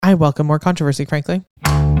I welcome more controversy, frankly.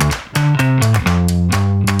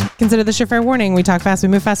 Consider this your fair warning. We talk fast, we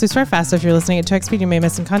move fast, we swear fast. So if you're listening at 2x speed, you may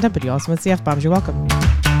miss some content, but you also miss the F-bombs. You're welcome.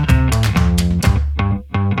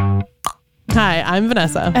 Hi, I'm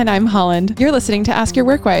Vanessa. And I'm Holland. You're listening to Ask Your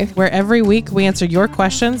Work Wife, where every week we answer your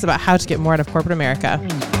questions about how to get more out of corporate America.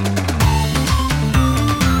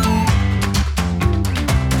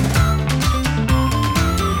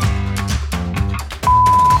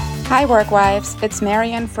 Hi, Work Wives. It's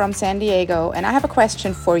Marian from San Diego, and I have a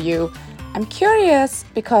question for you. I'm curious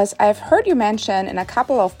because I've heard you mention in a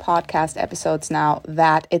couple of podcast episodes now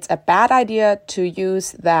that it's a bad idea to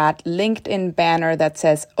use that LinkedIn banner that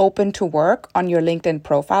says open to work on your LinkedIn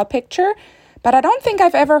profile picture. But I don't think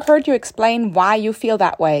I've ever heard you explain why you feel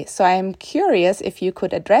that way. So I'm curious if you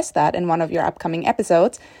could address that in one of your upcoming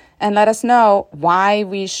episodes and let us know why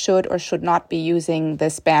we should or should not be using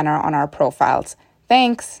this banner on our profiles.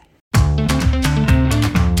 Thanks.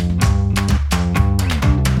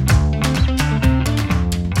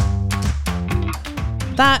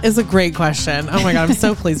 That is a great question. Oh my God, I'm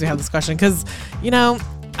so pleased we have this question because, you know,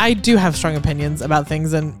 I do have strong opinions about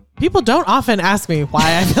things and people don't often ask me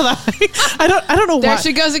why I feel that way. I don't know why. There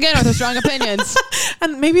she goes again with her strong opinions.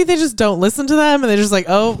 And maybe they just don't listen to them and they're just like,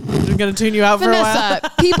 oh, I'm going to tune you out Vanessa, for a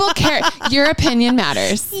while. People care. Your opinion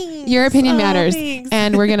matters. Your opinion matters. Thanks.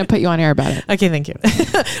 And we're going to put you on air about it. Okay, thank you.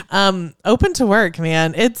 Open to work,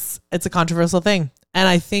 man. It's a controversial thing. And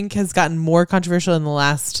I think has gotten more controversial in the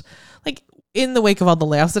last, in the wake of all the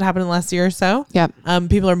layoffs that happened in the last year or so. Yep.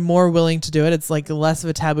 People are more willing to do it. It's like less of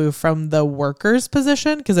a taboo from the worker's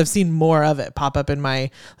position because I've seen more of it pop up in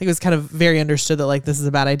my, it was kind of very understood that this is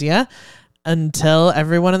a bad idea until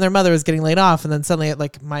everyone and their mother was getting laid off. And then suddenly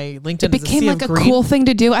my LinkedIn it became like a cool thing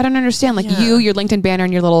to do. I don't understand. Your LinkedIn banner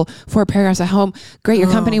and your little 4 paragraphs at home. Great. Your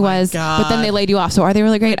company was, but then they laid you off. So are they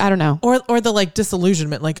really great? I don't know. Or the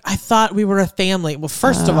disillusionment. I thought we were a family. Well,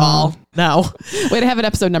 first of all, no. Way to have an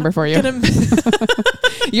episode number for you.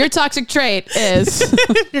 Your toxic trait is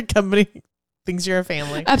your company thinks you're a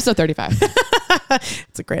family. Episode 35.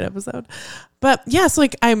 It's a great episode. But yes,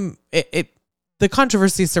 the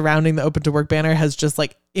controversy surrounding the open to work banner has just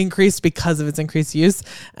increased because of its increased use.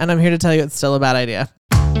 And I'm here to tell you it's still a bad idea.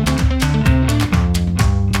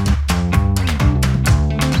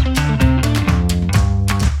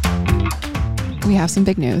 We have some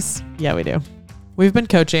big news. Yeah, we do. We've been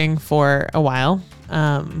coaching for a while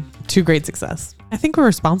to great success. I think we're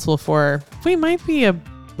responsible for, we might be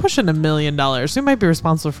pushing $1 million. We might be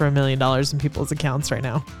responsible for $1 million in people's accounts right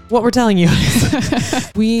now. What we're telling you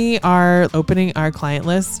is we are opening our client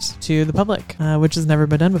list to the public, which has never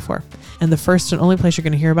been done before. And the first and only place you're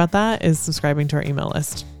going to hear about that is subscribing to our email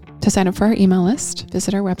list. To sign up for our email list,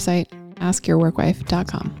 visit our website,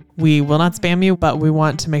 askyourworkwife.com. We will not spam you, but we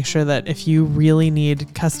want to make sure that if you really need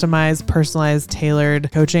customized, personalized,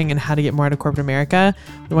 tailored coaching and how to get more out of corporate America,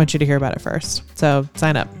 we want you to hear about it first. So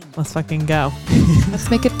sign up. Let's fucking go.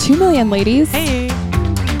 Let's make it 2 million, ladies. Hey.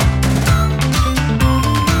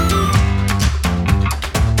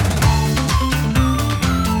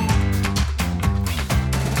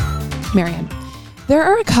 Marian, there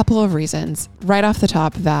are a couple of reasons right off the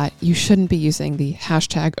top that you shouldn't be using the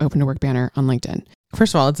hashtag open to work banner on LinkedIn.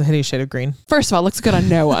 First of all, it's a hideous shade of green. First of all, it looks good on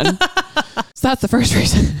no one. So that's the first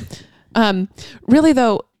reason. Really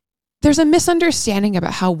though, there's a misunderstanding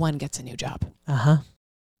about how one gets a new job. Uh-huh.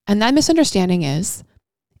 And that misunderstanding is,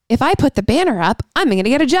 if I put the banner up, I'm going to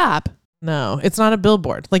get a job. No, it's not a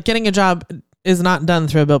billboard. Getting a job is not done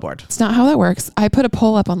through a billboard. It's not how that works. I put a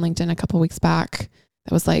poll up on LinkedIn a couple weeks back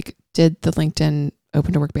that was did the LinkedIn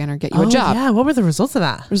open to work banner get you a job? Yeah. What were the results of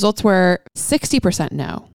that? Results were 60%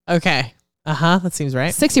 no. Okay. Uh-huh. That seems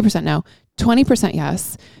right. 60% no, 20%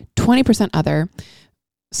 yes, 20% other.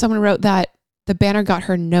 Someone wrote that the banner got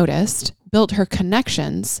her noticed, built her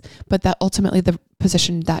connections, but that ultimately the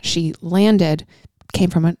position that she landed came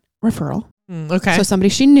from a referral. Okay. So somebody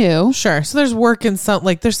she knew. Sure. So there's work in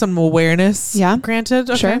there's some awareness. Yeah. Granted.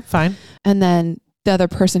 Okay. Sure. Fine. And then the other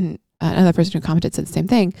person, another person who commented said the same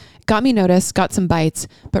thing, got me noticed, got some bites,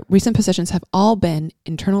 but recent positions have all been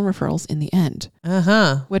internal referrals in the end.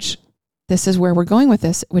 Uh-huh. Which this is where we're going with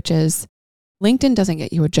this, which is LinkedIn doesn't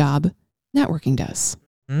get you a job. Networking does.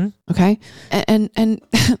 Mm. Okay. And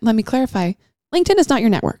let me clarify. LinkedIn is not your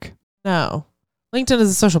network. No. LinkedIn is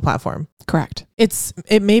a social platform. Correct.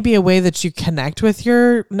 It may be a way that you connect with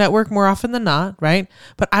your network more often than not, right?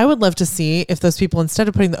 But I would love to see if those people, instead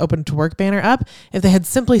of putting the open to work banner up, if they had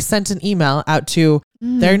simply sent an email out to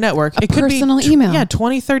their network. A personal email. Yeah,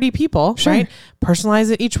 20, 30 people, Sure. right?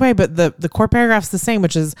 Personalize it each way. But the core paragraph's the same,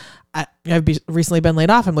 which is I've recently been laid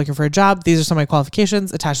off. I'm looking for a job. These are some of my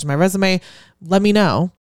qualifications attached to my resume. Let me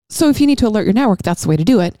know. So if you need to alert your network, that's the way to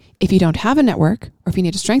do it. If you don't have a network, or if you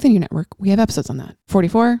need to strengthen your network, we have episodes on that.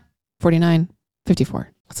 44, 49,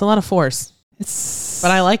 54. It's a lot of force,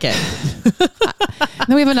 but I like it.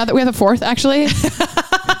 Then we have a fourth actually.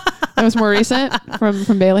 That was more recent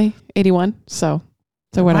from Bailey, 81. So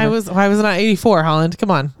whatever. Why was it not 84, Holland?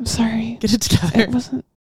 Come on. I'm sorry. Get it together. It wasn't.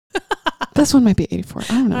 This one might be 84. I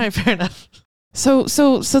don't know. All right, fair enough. So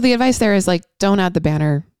the advice there is like, don't add the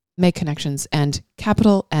banner, make connections, and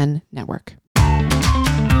capital N network.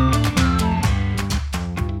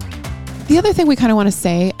 The other thing we kind of want to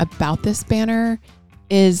say about this banner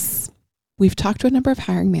is we've talked to a number of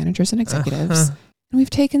hiring managers and executives, and we've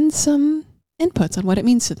taken some inputs on what it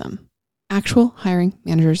means to them. Actual hiring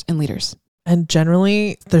managers and leaders. And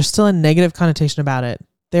generally, there's still a negative connotation about it.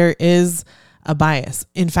 There is a bias.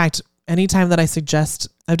 In fact, anytime that I've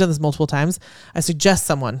done this multiple times, I suggest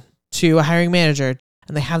someone to a hiring manager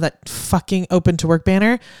and they have that fucking open to work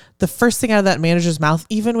banner, the first thing out of that manager's mouth,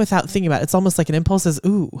 even without thinking about it, it's almost like an impulse is,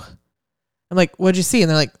 ooh. I'm like, what'd you see? And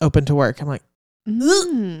they're like, open to work. I'm like,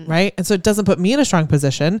 right? And so it doesn't put me in a strong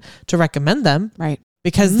position to recommend them. Right.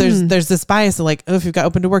 Because there's this bias of like, oh, if you've got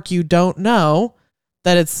open to work, you don't know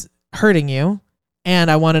that it's hurting you.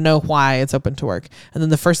 And I want to know why it's open to work. And then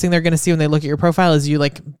the first thing they're going to see when they look at your profile is you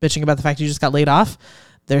like bitching about the fact you just got laid off.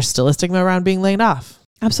 There's still a stigma around being laid off.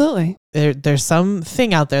 Absolutely. There's some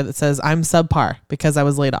thing out there that says I'm subpar because I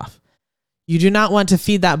was laid off. You do not want to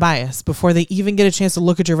feed that bias before they even get a chance to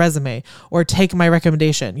look at your resume or take my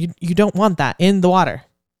recommendation. You don't want that in the water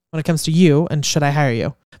when it comes to you and should I hire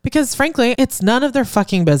you? Because frankly, it's none of their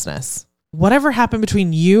fucking business. Whatever happened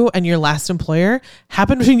between you and your last employer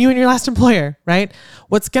happened between you and your last employer, right?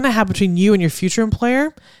 What's going to happen between you and your future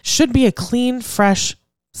employer should be a clean, fresh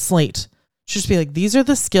slate. Should just be like, these are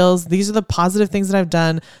the skills. These are the positive things that I've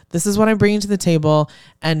done. This is what I'm bringing to the table.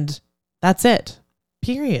 And that's it.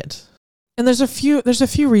 Period. And there's a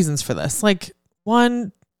few reasons for this. Like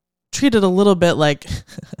one, treat it a little bit like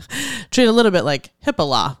HIPAA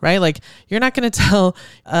law, right? Like you're not going to tell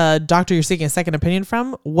a doctor you're seeking a second opinion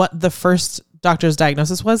from what the first doctor's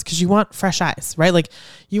diagnosis was because you want fresh eyes, right? Like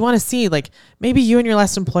you want to see like maybe you and your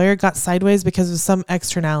last employer got sideways because of some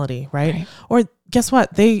externality, right? Or guess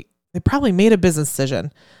what? They probably made a business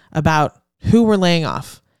decision about who we're laying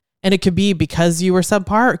off. And it could be because you were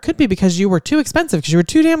subpar, or it could be because you were too expensive, because you were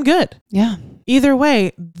too damn good. Yeah. Either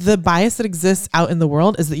way, the bias that exists out in the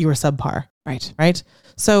world is that you were subpar. Right. Right.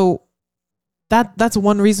 So that's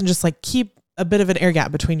one reason, just like keep a bit of an air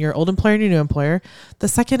gap between your old employer and your new employer. The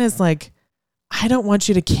second is like, I don't want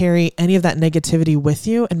you to carry any of that negativity with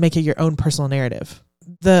you and make it your own personal narrative.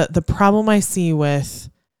 The problem I see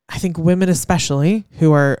with, I think women especially,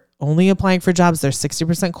 who are only applying for jobs they're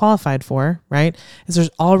 60% qualified for, right? Is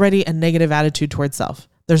there's already a negative attitude towards self.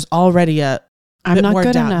 There's already I'm not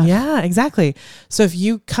good enough. Yeah, exactly. So if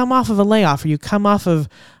you come off of a layoff or you come off of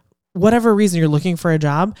whatever reason you're looking for a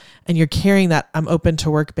job and you're carrying that I'm open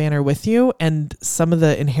to work banner with you and some of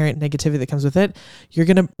the inherent negativity that comes with it, you're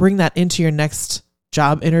going to bring that into your next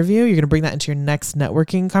job interview. You're going to bring that into your next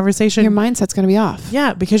networking conversation. Your mindset's going to be off.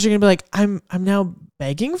 Yeah, because you're going to be like, I'm now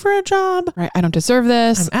begging for a job. Right. I don't deserve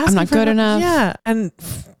this. I'm not good enough. Yeah. And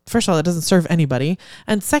first of all, that doesn't serve anybody.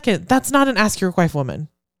 And second, that's not an ask your wife woman.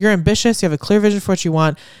 You're ambitious. You have a clear vision for what you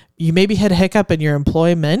want. You maybe hit a hiccup in your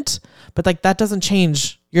employment, but like that doesn't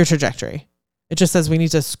change your trajectory. It just says we need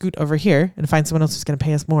to scoot over here and find someone else who's going to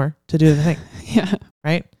pay us more to do the thing. Yeah.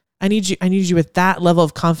 Right. I need you with that level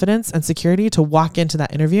of confidence and security to walk into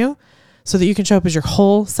that interview so that you can show up as your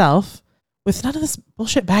whole self with none of this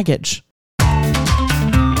bullshit baggage.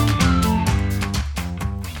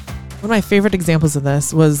 One of my favorite examples of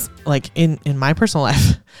this was like in my personal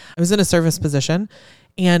life. I was in a service position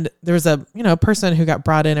and there was a person who got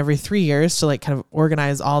brought in every 3 years to like kind of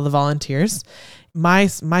organize all the volunteers. My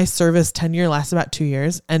service tenure lasted about 2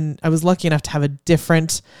 years, and I was lucky enough to have a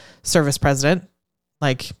different service president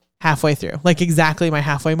like halfway through, like exactly my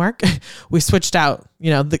halfway mark. We switched out,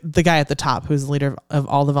 the guy at the top who's the leader of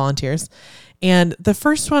all the volunteers. And the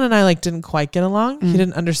first one and I like didn't quite get along. He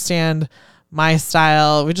didn't understand my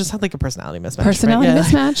style. We just had like a personality mismatch.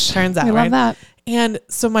 Mismatch. Turns out, we love that. And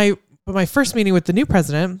so my first meeting with the new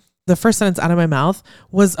president, the first sentence out of my mouth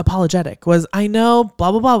was apologetic. Was I know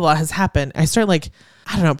blah blah blah blah has happened. I started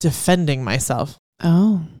defending myself.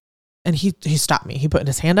 Oh. And he stopped me. He put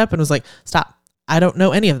his hand up and was like, "Stop. I don't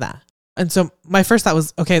know any of that." And so my first thought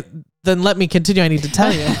was, okay, then let me continue. I need to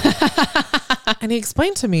tell you. And he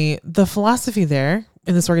explained to me the philosophy there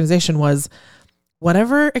in this organization was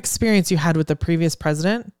whatever experience you had with the previous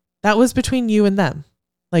president, that was between you and them.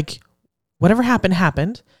 Like whatever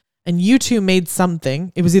happened. and you two made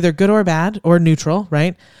something. It was either good or bad or neutral,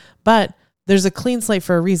 right? But there's a clean slate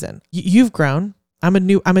for a reason. You've grown. I'm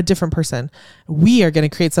a different person. We are going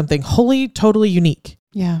to create something wholly, totally unique.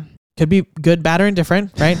 Yeah. Could be good, bad, or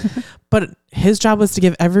indifferent, right? But his job was to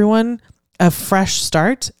give everyone a fresh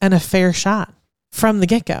start and a fair shot from the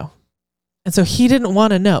get-go. And so he didn't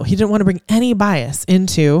want to know. He didn't want to bring any bias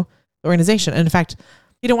into the organization. And in fact,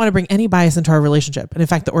 he didn't want to bring any bias into our relationship. And in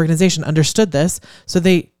fact, the organization understood this. So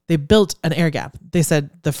they built an air gap. They said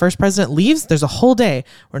the first president leaves, there's a whole day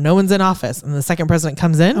where no one's in office, and the second president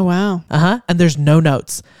comes in. Oh, wow. And there's no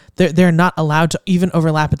notes. They're not allowed to even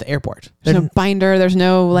overlap at the airport. There's no binder. There's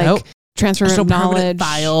no transfer there's no of knowledge.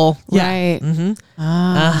 File. Right. Yeah.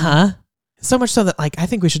 Mm-hmm. So much so that I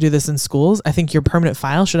think we should do this in schools. I think your permanent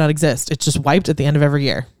file should not exist. It's just wiped at the end of every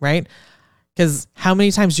year, right? Because how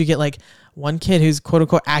many times do you get one kid who's quote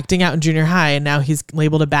unquote acting out in junior high and now he's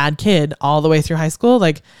labeled a bad kid all the way through high school?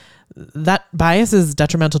 That bias is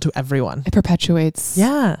detrimental to everyone. It perpetuates.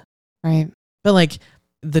 Yeah. Right. But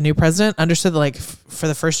the new president understood that for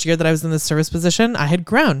the first year that I was in this service position, I had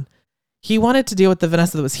grown. He wanted to deal with the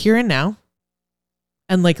Vanessa that was here and now.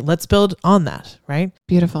 And let's build on that, right?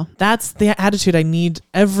 Beautiful. That's the attitude I need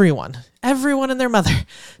everyone and their mother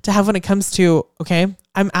to have when it comes to, okay,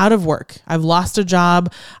 I'm out of work. I've lost a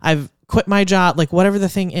job. I've quit my job, whatever the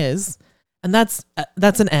thing is. And that's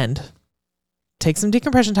an end. Take some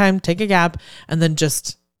decompression time, take a gap, and then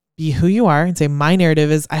just be who you are and say, my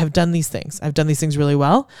narrative is I have done these things. I've done these things really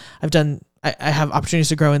well. I have opportunities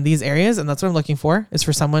to grow in these areas. And that's what I'm looking for, is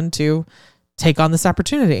for someone to take on this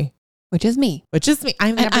opportunity. Which is me.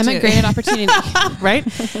 I'm a great opportunity. Right?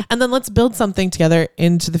 And then let's build something together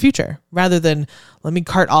into the future rather than let me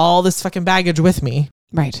cart all this fucking baggage with me.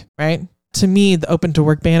 Right. Right? To me, the Open to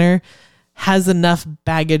Work banner has enough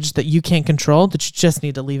baggage that you can't control that you just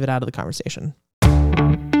need to leave it out of the conversation.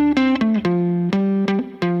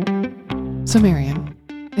 So Marian,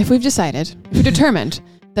 if we've determined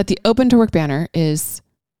that the Open to Work banner is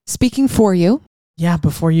speaking for you. Yeah,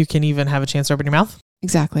 before you can even have a chance to open your mouth.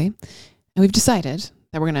 Exactly. And we've decided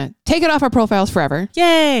that we're going to take it off our profiles forever.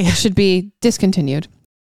 Yay! It should be discontinued.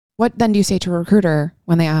 What then do you say to a recruiter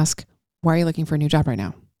when they ask, why are you looking for a new job right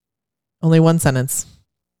now? Only one sentence.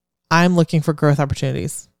 I'm looking for growth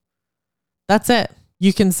opportunities. That's it.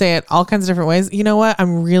 You can say it all kinds of different ways. You know what?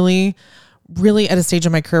 I'm really, really at a stage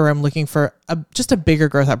in my career where I'm looking for just a bigger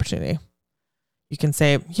growth opportunity. You can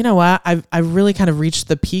say, you know what? I've really kind of reached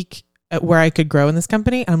the peak at where I could grow in this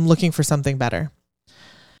company. And I'm looking for something better.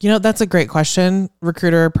 That's a great question,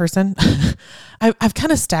 recruiter person. I've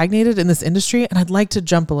kind of stagnated in this industry and I'd like to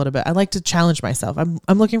jump a little bit. I'd like to challenge myself. I'm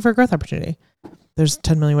looking for a growth opportunity. There's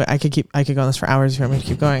 10 million ways. I could go on this for hours if you want me to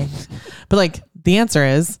keep going. But the answer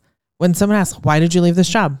is when someone asks, why did you leave this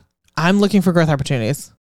job? I'm looking for growth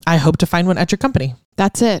opportunities. I hope to find one at your company.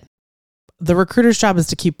 That's it. The recruiter's job is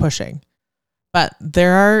to keep pushing. But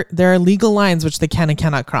there are legal lines which they can and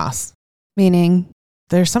cannot cross. Meaning?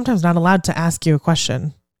 They're sometimes not allowed to ask you a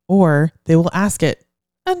question. Or they will ask it,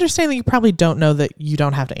 understanding you probably don't know that you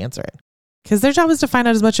don't have to answer it. Because their job is to find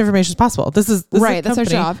out as much information as possible. This is right. That's their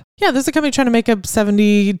job. Yeah, this is a company trying to make a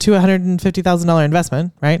 $70,000 to $150,000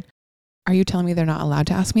 investment, right? Are you telling me they're not allowed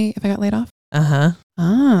to ask me if I got laid off? Uh-huh.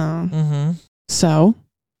 Oh. Mm-hmm. So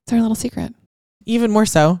it's their little secret. Even more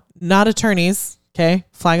so, not attorneys, okay?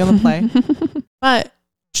 Flag on the play. But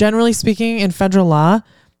generally speaking, in federal law,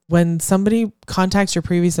 when somebody contacts your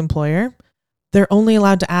previous employer, they're only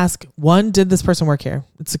allowed to ask, one, did this person work here?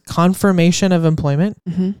 It's a confirmation of employment.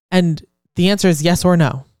 Mm-hmm. And the answer is yes or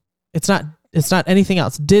no. It's not anything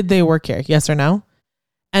else. Did they work here? Yes or no?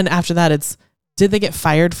 And after that, it's, did they get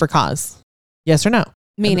fired for cause? Yes or no?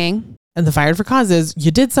 Meaning? And the fired for cause is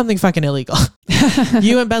you did something fucking illegal.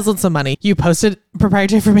 You embezzled some money. You posted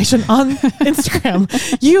proprietary information on Instagram.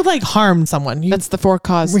 You harmed someone. That's the for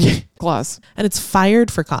cause clause. And it's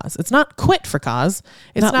fired for cause. It's not quit for cause.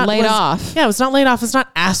 It's not laid off. Yeah, it's not laid off. It's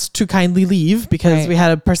not asked to kindly leave because we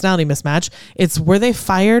had a personality mismatch. It's were they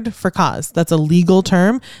fired for cause. That's a legal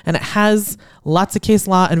term and it has lots of case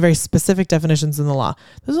law and very specific definitions in the law.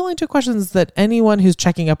 Those are only two questions that anyone who's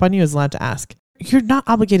checking up on you is allowed to ask. You're not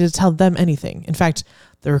obligated to tell them anything. In fact,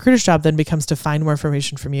 the recruiter's job then becomes to find more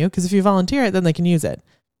information from you because if you volunteer it, then they can use it.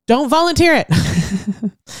 Don't volunteer it.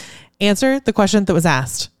 Answer the question that was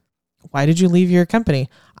asked. Why did you leave your company?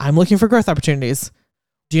 I'm looking for growth opportunities.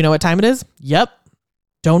 Do you know what time it is? Yep.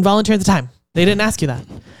 Don't volunteer the time. They didn't ask you that.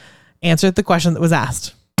 Answer the question that was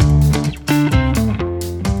asked.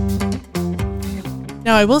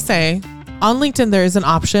 Now, I will say, on LinkedIn, there is an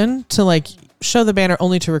option to show the banner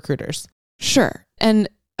only to recruiters. Sure. And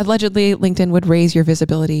Allegedly, LinkedIn would raise your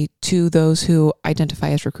visibility to those who identify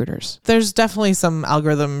as recruiters. There's definitely some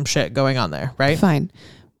algorithm shit going on there, right? Fine.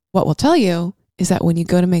 What we'll tell you is that when you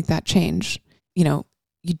go to make that change, you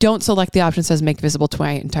don't select the option that says make visible to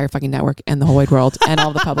my entire fucking network and the whole wide world and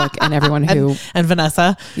all the public and everyone who... and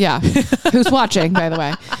Vanessa. Yeah. Who's watching, by the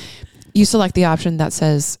way. You select the option that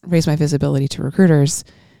says raise my visibility to recruiters.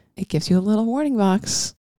 It gives you a little warning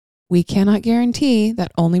box. We cannot guarantee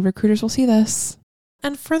that only recruiters will see this.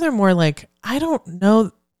 And furthermore, I don't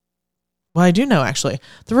know. Well, I do know, actually.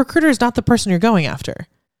 The recruiter is not the person you're going after.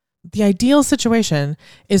 The ideal situation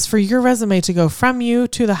is for your resume to go from you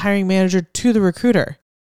to the hiring manager to the recruiter.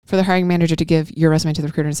 For the hiring manager to give your resume to the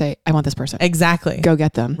recruiter and say, I want this person. Exactly. Go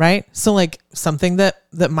get them. Right? So something that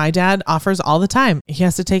my dad offers all the time. He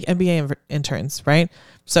has to take MBA interns, right?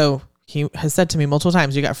 So he has said to me multiple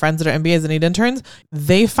times, you got friends that are MBAs that need interns.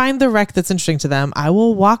 They find the rec that's interesting to them. I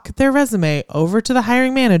will walk their resume over to the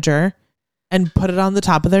hiring manager and put it on the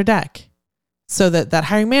top of their deck so that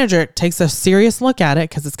hiring manager takes a serious look at it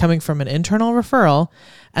because it's coming from an internal referral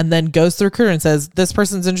and then goes to the recruiter and says, this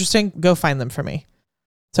person's interesting. Go find them for me.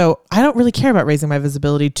 So I don't really care about raising my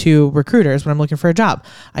visibility to recruiters when I'm looking for a job.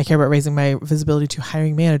 I care about raising my visibility to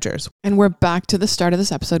hiring managers. And we're back to the start of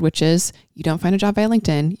this episode, which is you don't find a job via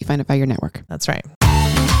LinkedIn, you find it via your network. That's right.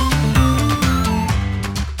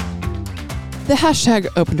 The hashtag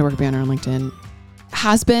open to work banner on LinkedIn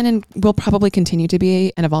has been and will probably continue to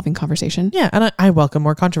be an evolving conversation. Yeah, and I welcome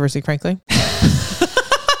more controversy, frankly.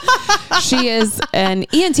 She is an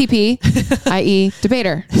ENTP, i.e.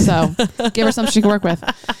 debater. So give her something she can work with.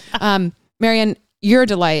 Marianne, you're a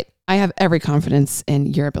delight. I have every confidence in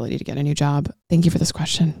your ability to get a new job. Thank you for this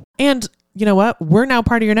question. And you know what? We're now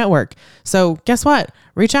part of your network. So guess what?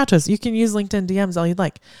 Reach out to us. You can use LinkedIn DMs all you'd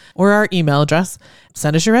like or our email address.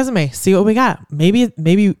 Send us your resume. See what we got.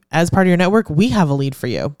 Maybe as part of your network, we have a lead for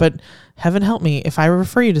you. But heaven help me, if I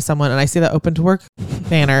refer you to someone and I see that open to work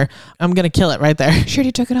banner, I'm going to kill it right there. She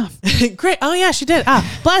already took it off. Great. Oh yeah, she did.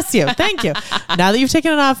 Bless you. Thank you. Now that you've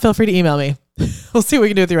taken it off, feel free to email me. We'll see what we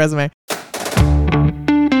can do with your resume.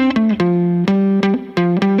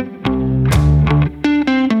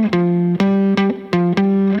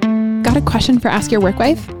 Got a question for Ask Your Work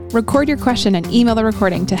Wife? Record your question and email the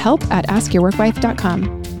recording to help@askyourworkwife.com.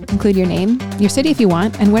 Include your name, your city if you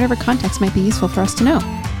want, and whatever context might be useful for us to know.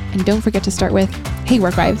 And don't forget to start with, hey,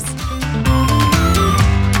 work wives.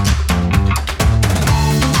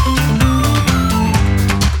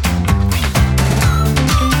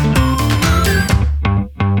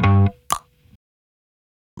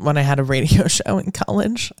 When I had a radio show in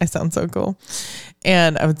college, I sound so cool.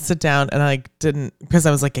 And I would sit down and I didn't, because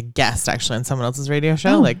I was a guest actually on someone else's radio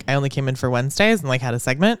show. Oh. I only came in for Wednesdays and had a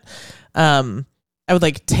segment. I would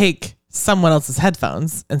take someone else's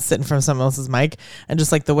headphones and sit in front of someone else's mic. And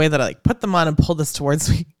just the way that I put them on and pulled this towards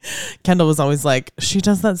me, Kendall was always she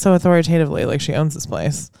does that so authoritatively. She owns this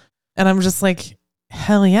place. And I'm just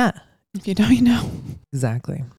hell yeah. If you know, you know. Exactly.